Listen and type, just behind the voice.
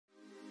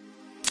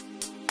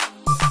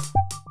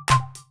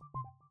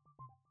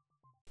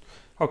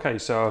Okay,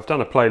 so I've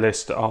done a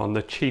playlist on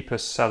the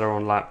cheapest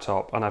Celeron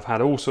laptop, and I've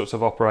had all sorts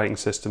of operating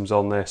systems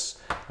on this.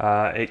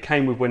 It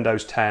came with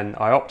Windows 10.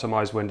 I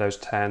optimized Windows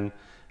 10.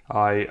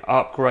 I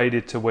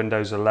upgraded to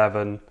Windows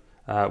 11,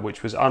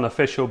 which was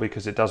unofficial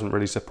because it doesn't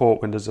really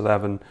support Windows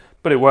 11,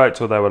 but it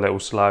worked, although a little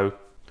slow.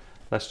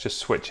 Let's just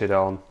switch it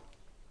on.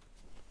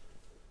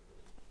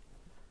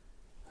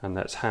 And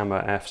let's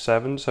hammer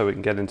F7 so we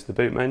can get into the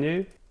boot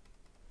menu.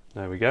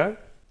 There we go.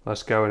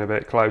 Let's go in a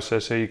bit closer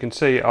so you can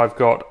see I've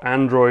got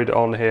Android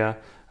on here.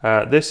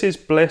 This is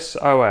Bliss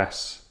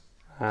OS,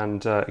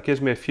 and it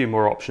gives me a few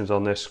more options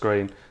on this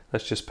screen.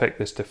 Let's just pick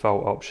this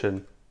default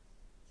option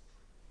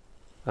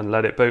and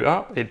let it boot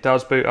up. It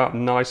does boot up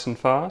nice and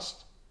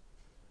fast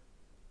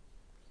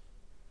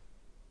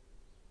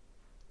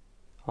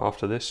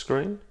after this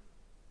screen.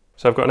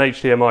 So I've got an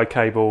HDMI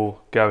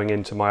cable going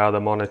into my other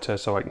monitor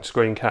so I can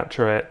screen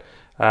capture it.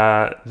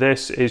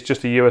 This is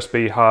just a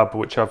USB hub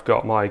which I've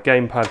got my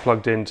gamepad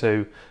plugged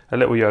into, a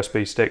little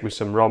USB stick with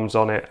some ROMs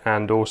on it,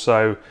 and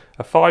also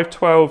a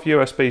 512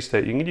 USB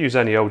stick. You can use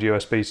any old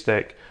USB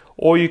stick,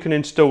 or you can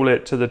install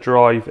it to the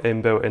drive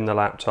inbuilt in the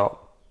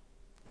laptop.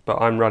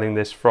 But I'm running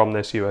this from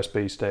this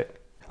USB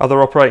stick. Other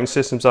operating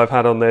systems I've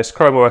had on this: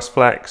 Chrome OS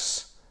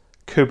Flex,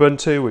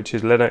 Kubuntu, which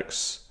is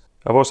Linux.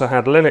 I've also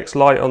had Linux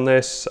Lite on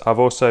this. I've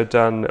also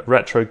done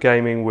retro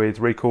gaming with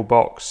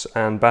Recalbox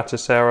and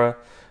Batacera.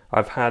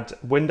 I've had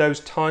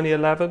Windows Tiny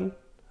 11,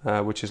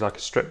 which is like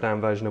a stripped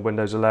down version of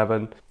Windows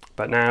 11,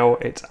 but now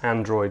it's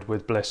Android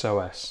with Bliss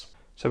OS.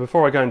 So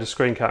before I go into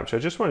screen capture,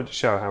 I just wanted to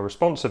show how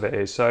responsive it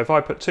is. So if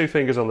I put two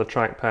fingers on the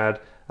trackpad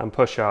and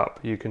push up,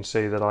 you can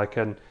see that I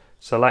can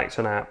select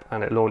an app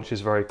and it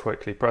launches very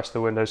quickly. Press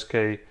the Windows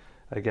key,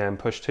 again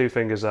push two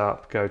fingers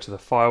up, go to the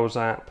Files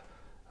app,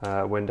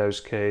 Windows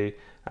key,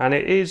 and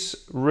it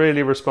is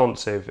really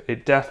responsive.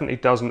 It definitely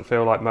doesn't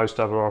feel like most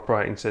other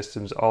operating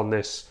systems on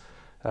this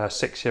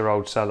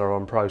 6-year-old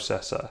Celeron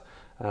processor.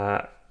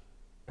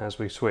 As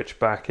we switch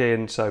back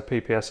in, so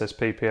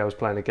PPSSPP, I was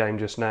playing a game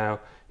just now,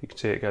 you can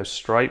see it goes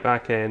straight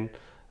back in.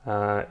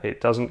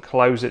 It doesn't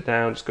close it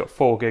down. It's got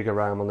 4 gig of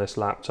RAM on this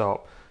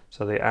laptop.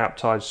 So the app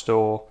tied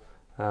store,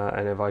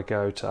 and if I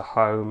go to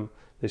home,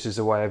 this is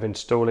a way of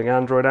installing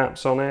Android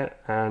apps on it,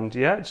 and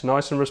yeah, it's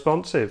nice and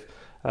responsive.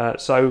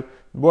 So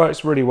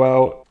works really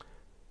well.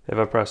 If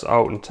I press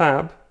Alt and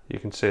Tab, you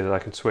can see that I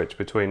can switch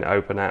between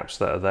open apps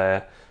that are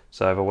there.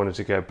 So if I wanted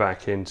to go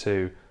back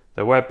into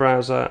the web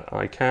browser,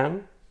 I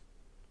can.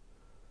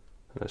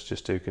 Let's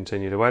just do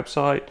continue the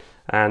website,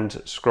 and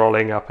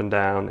scrolling up and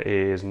down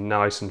is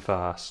nice and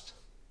fast.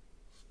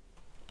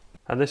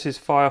 And this is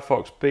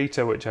Firefox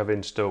Beta, which I've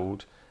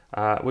installed,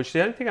 which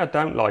the only thing I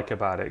don't like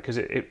about it, because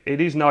it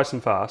is nice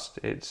and fast,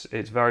 it's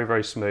very,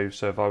 very smooth.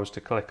 So if I was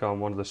to click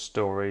on one of the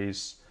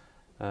stories,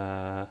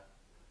 there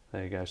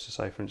you go, so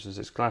say for instance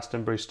it's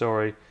Glastonbury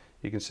story,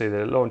 you can see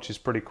that it launches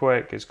pretty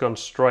quick. It's gone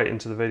straight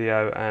into the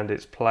video and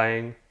it's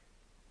playing.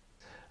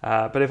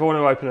 But if I want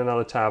to open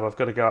another tab, I've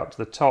got to go up to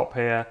the top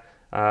here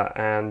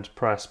and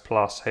press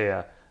plus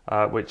here,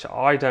 which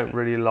I don't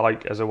really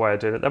like as a way of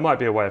doing it. There might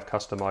be a way of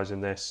customizing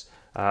this,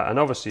 and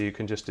obviously you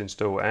can just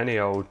install any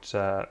old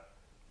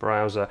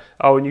browser.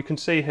 Oh, and you can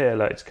see here,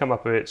 look, it's come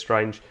up a bit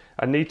strange.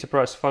 I need to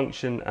press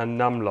function and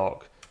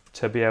numlock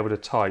to be able to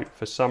type.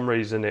 For some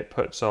reason it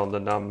puts on the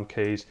num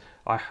keys.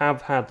 I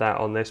have had that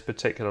on this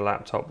particular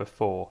laptop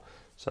before.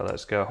 So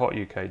let's go Hot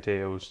UK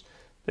Deals.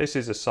 This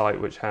is a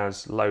site which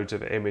has loads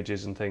of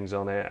images and things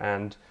on it,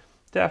 and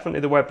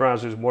definitely the web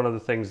browser is one of the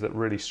things that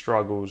really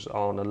struggles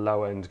on a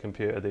low-end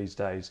computer these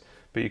days.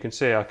 But you can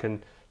see I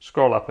can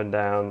scroll up and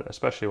down,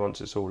 especially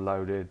once it's all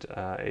loaded.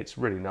 It's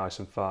really nice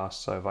and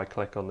fast. So if I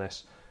click on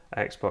this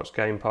Xbox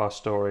Game Pass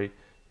story,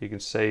 you can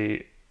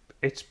see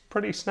it's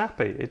pretty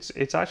snappy.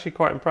 It's actually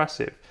quite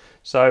impressive.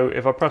 So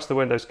if I press the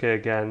Windows key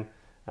again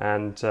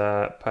and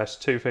press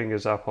two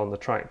fingers up on the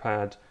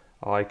trackpad,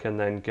 I can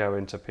then go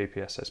into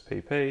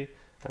PPSSPP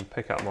and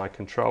pick up my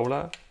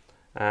controller,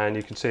 and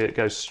you can see it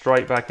goes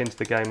straight back into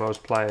the game I was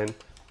playing.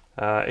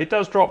 It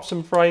does drop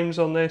some frames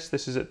on this.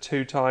 This is at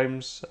 2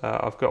 times.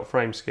 I've got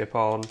frame skip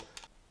on.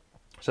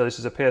 So this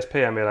is a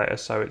PSP emulator,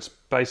 so it's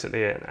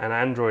basically an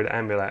Android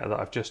emulator that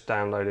I've just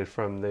downloaded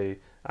from the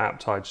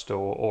app tied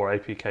store or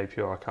APK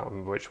Pure, I can't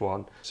remember which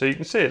one. So you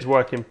can see it's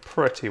working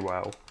pretty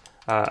well.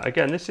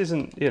 Again, this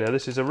isn't,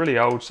 this is a really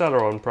old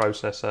Celeron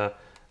processor,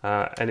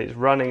 and it's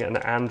running an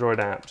Android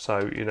app.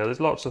 So, there's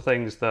lots of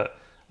things that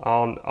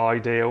aren't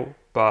ideal,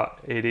 but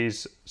it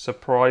is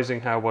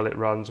surprising how well it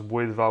runs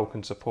with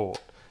Vulkan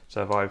support.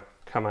 So if I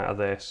come out of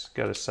this,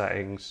 go to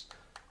settings,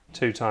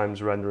 2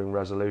 times rendering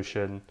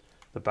resolution,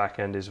 the back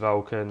end is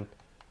Vulkan,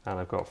 and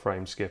I've got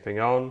frame skipping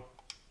on.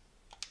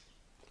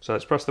 So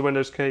let's press the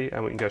Windows key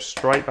and we can go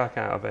straight back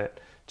out of it.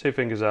 2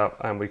 fingers up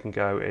and we can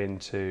go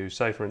into,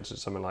 say for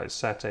instance, something like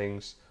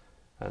settings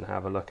and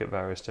have a look at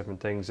various different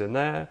things in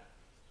there.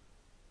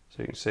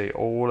 So you can see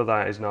all of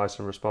that is nice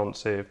and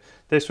responsive.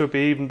 This would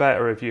be even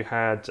better if you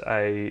had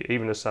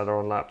even a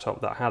Celeron laptop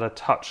that had a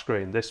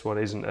touchscreen. This one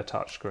isn't a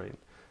touchscreen.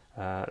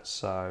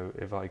 So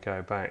if I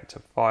go back to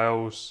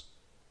Files,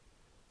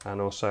 And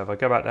also if I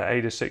go back to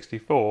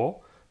Ada64,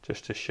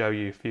 just to show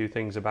you a few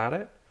things about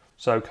it.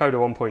 So Coda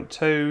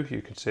 1.2,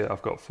 you can see that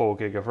I've got 4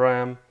 gig of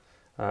RAM.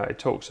 It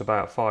talks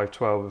about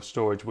 512 of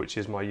storage, which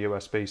is my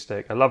USB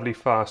stick, a lovely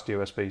fast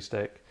USB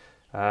stick.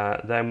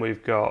 Then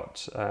we've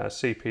got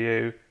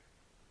CPU,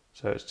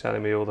 so it's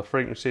telling me all the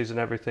frequencies and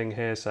everything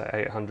here, so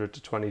 800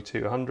 to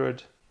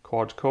 2200,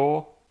 quad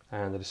core,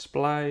 and the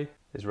display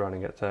is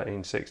running at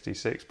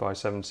 1366 by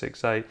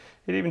 768.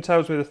 It even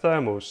tells me the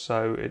thermals,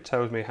 so it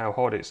tells me how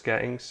hot it's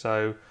getting,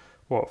 so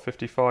what,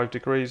 55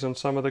 degrees on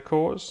some of the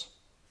cores.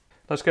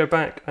 Let's go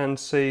back and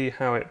see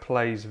how it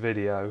plays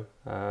video.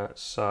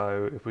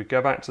 So if we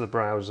go back to the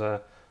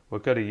browser,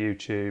 we'll go to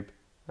YouTube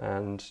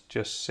and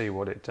just see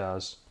what it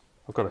does.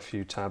 I've got a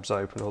few tabs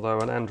open, although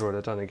on Android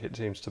I don't think it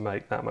seems to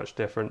make that much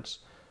difference.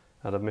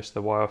 And I've missed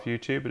the Y off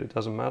YouTube, but it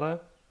doesn't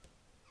matter.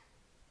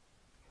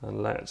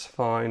 And let's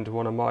find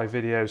one of my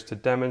videos to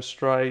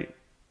demonstrate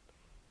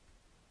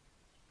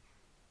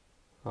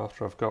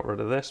after I've got rid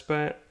of this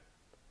bit.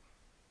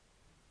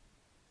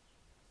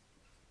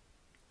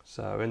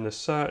 So in the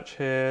search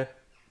here,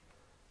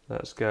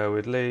 let's go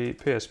with Lee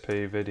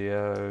PSP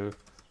video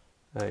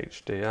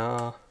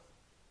HDR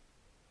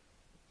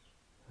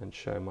and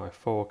show my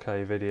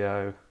 4K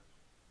video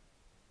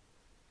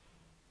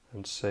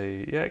and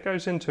see, yeah, it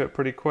goes into it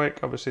pretty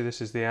quick. Obviously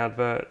this is the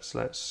adverts.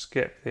 Let's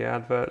skip the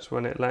adverts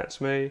when it lets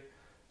me.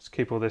 Let's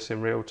keep all this in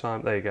real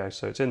time. There you go,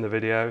 so it's in the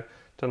video.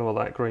 Don't know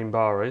what that green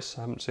bar is,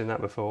 I haven't seen that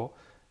before.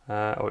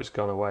 Oh, it's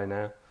gone away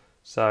now.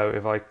 So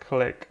if I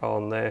click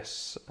on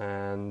this,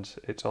 and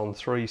it's on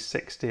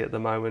 360 at the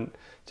moment,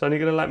 it's only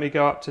going to let me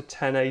go up to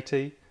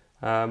 1080,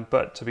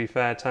 but to be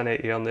fair,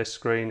 1080 on this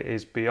screen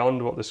is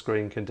beyond what the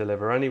screen can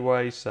deliver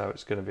anyway, so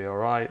it's going to be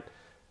alright.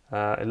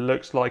 It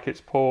looks like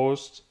it's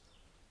paused.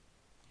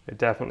 It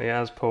definitely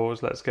has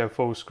paused. Let's go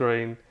full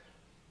screen,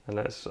 and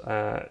let's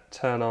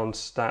turn on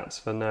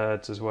stats for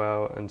nerds as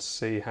well and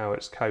see how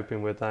it's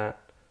coping with that.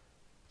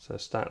 So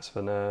stats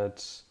for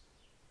nerds.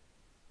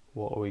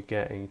 What are we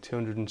getting?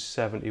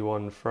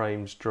 271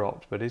 frames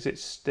dropped, but is it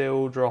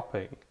still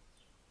dropping?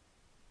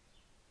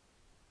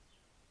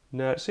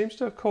 No, it seems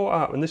to have caught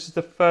up, and this is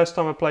the first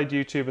time I played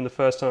YouTube and the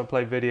first time I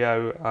played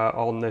video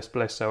on this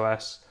Bliss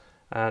OS,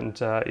 and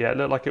yeah, it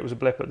looked like it was a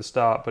blip at the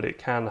start, but it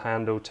can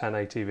handle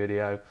 1080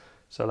 video.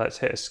 So let's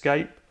hit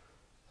escape,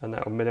 and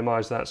that will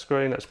minimize that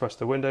screen. Let's press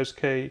the Windows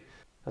key,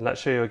 and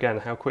let's show you again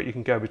how quick you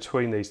can go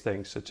between these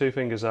things. So 2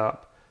 fingers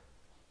up,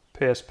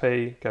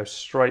 PSP, go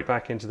straight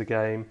back into the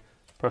game.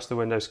 Press the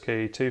Windows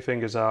key, 2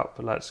 fingers up,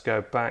 let's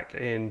go back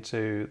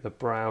into the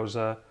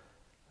browser,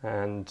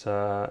 and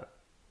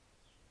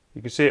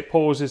you can see it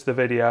pauses the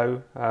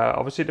video.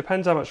 Obviously it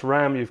depends how much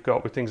RAM you've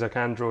got with things like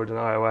Android and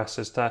iOS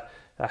as to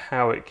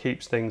how it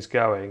keeps things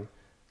going.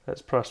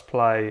 Let's press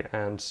play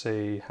and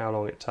see how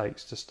long it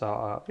takes to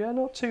start up. Yeah,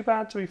 not too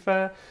bad to be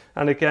fair.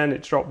 And again,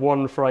 it's dropped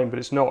 1 frame, but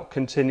it's not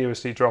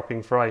continuously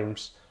dropping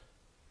frames,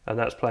 and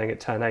that's playing at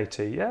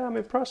 1080. Yeah, I'm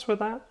impressed with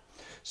that.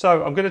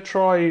 So I'm going to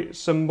try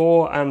some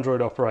more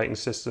Android operating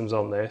systems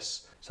on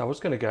this. So I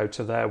was going to go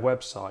to their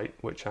website,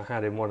 which I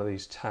had in one of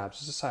these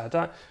tabs. As I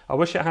say, I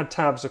wish it had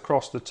tabs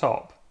across the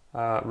top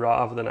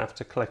rather than have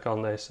to click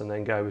on this and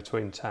then go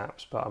between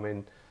tabs. But I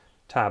mean,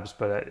 tabs,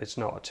 but it's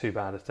not too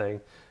bad a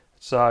thing.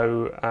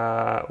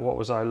 So what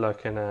was I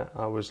looking at?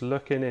 I was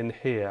looking in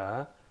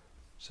here.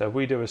 So if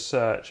we do a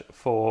search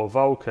for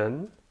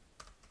Vulkan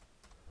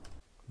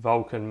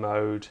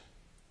mode.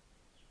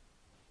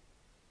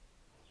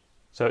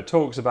 So it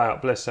talks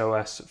about Bliss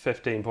OS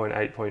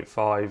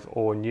 15.8.5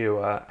 or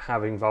newer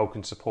having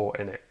Vulkan support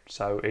in it.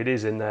 So it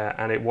is in there,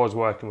 and it was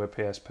working with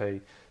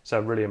PSP. So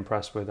I'm really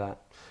impressed with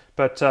that.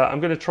 But I'm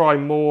going to try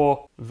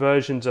more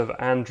versions of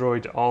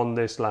Android on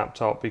this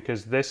laptop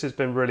because this has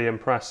been really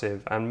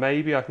impressive, and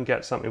maybe I can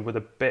get something with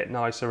a bit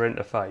nicer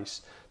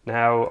interface.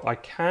 Now I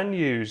can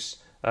use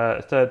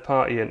a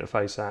third-party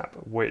interface app,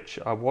 which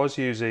I was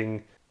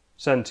using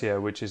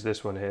Sentio, which is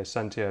this one here,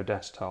 Sentio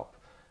Desktop.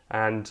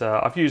 And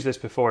I've used this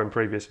before in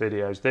previous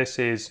videos. This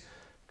is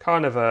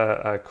kind of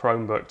a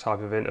Chromebook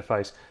type of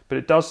interface, but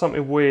it does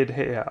something weird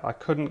here. I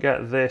couldn't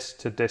get this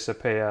to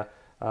disappear.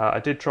 I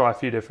did try a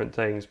few different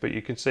things, but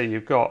you can see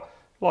you've got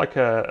like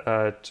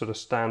a sort of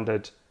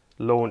standard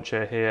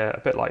launcher here, a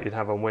bit like you'd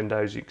have on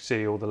Windows. You can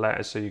see all the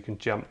letters, so you can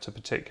jump to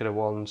particular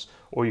ones,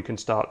 or you can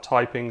start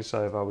typing.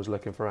 So if I was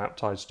looking for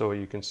Aptide Store,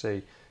 you can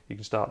see you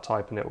can start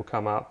typing, it will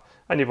come up.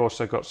 And you've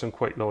also got some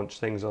quick launch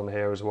things on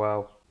here as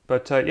well.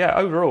 But yeah,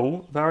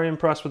 overall, very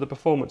impressed with the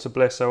performance of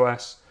Bliss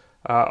OS.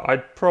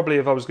 I'd probably,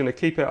 if I was going to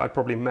keep it, I'd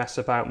probably mess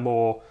about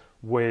more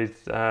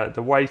with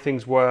the way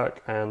things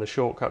work and the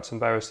shortcuts and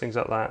various things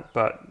like that.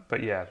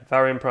 But yeah,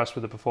 very impressed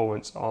with the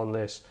performance on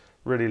this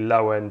really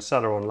low-end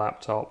Celeron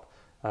laptop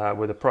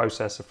with a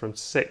processor from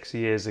 6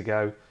 years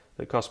ago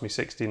that cost me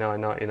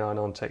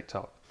 $69.99 on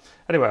TikTok.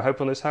 Anyway, I hope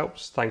all this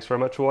helps. Thanks very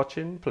much for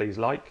watching. Please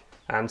like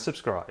and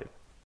subscribe.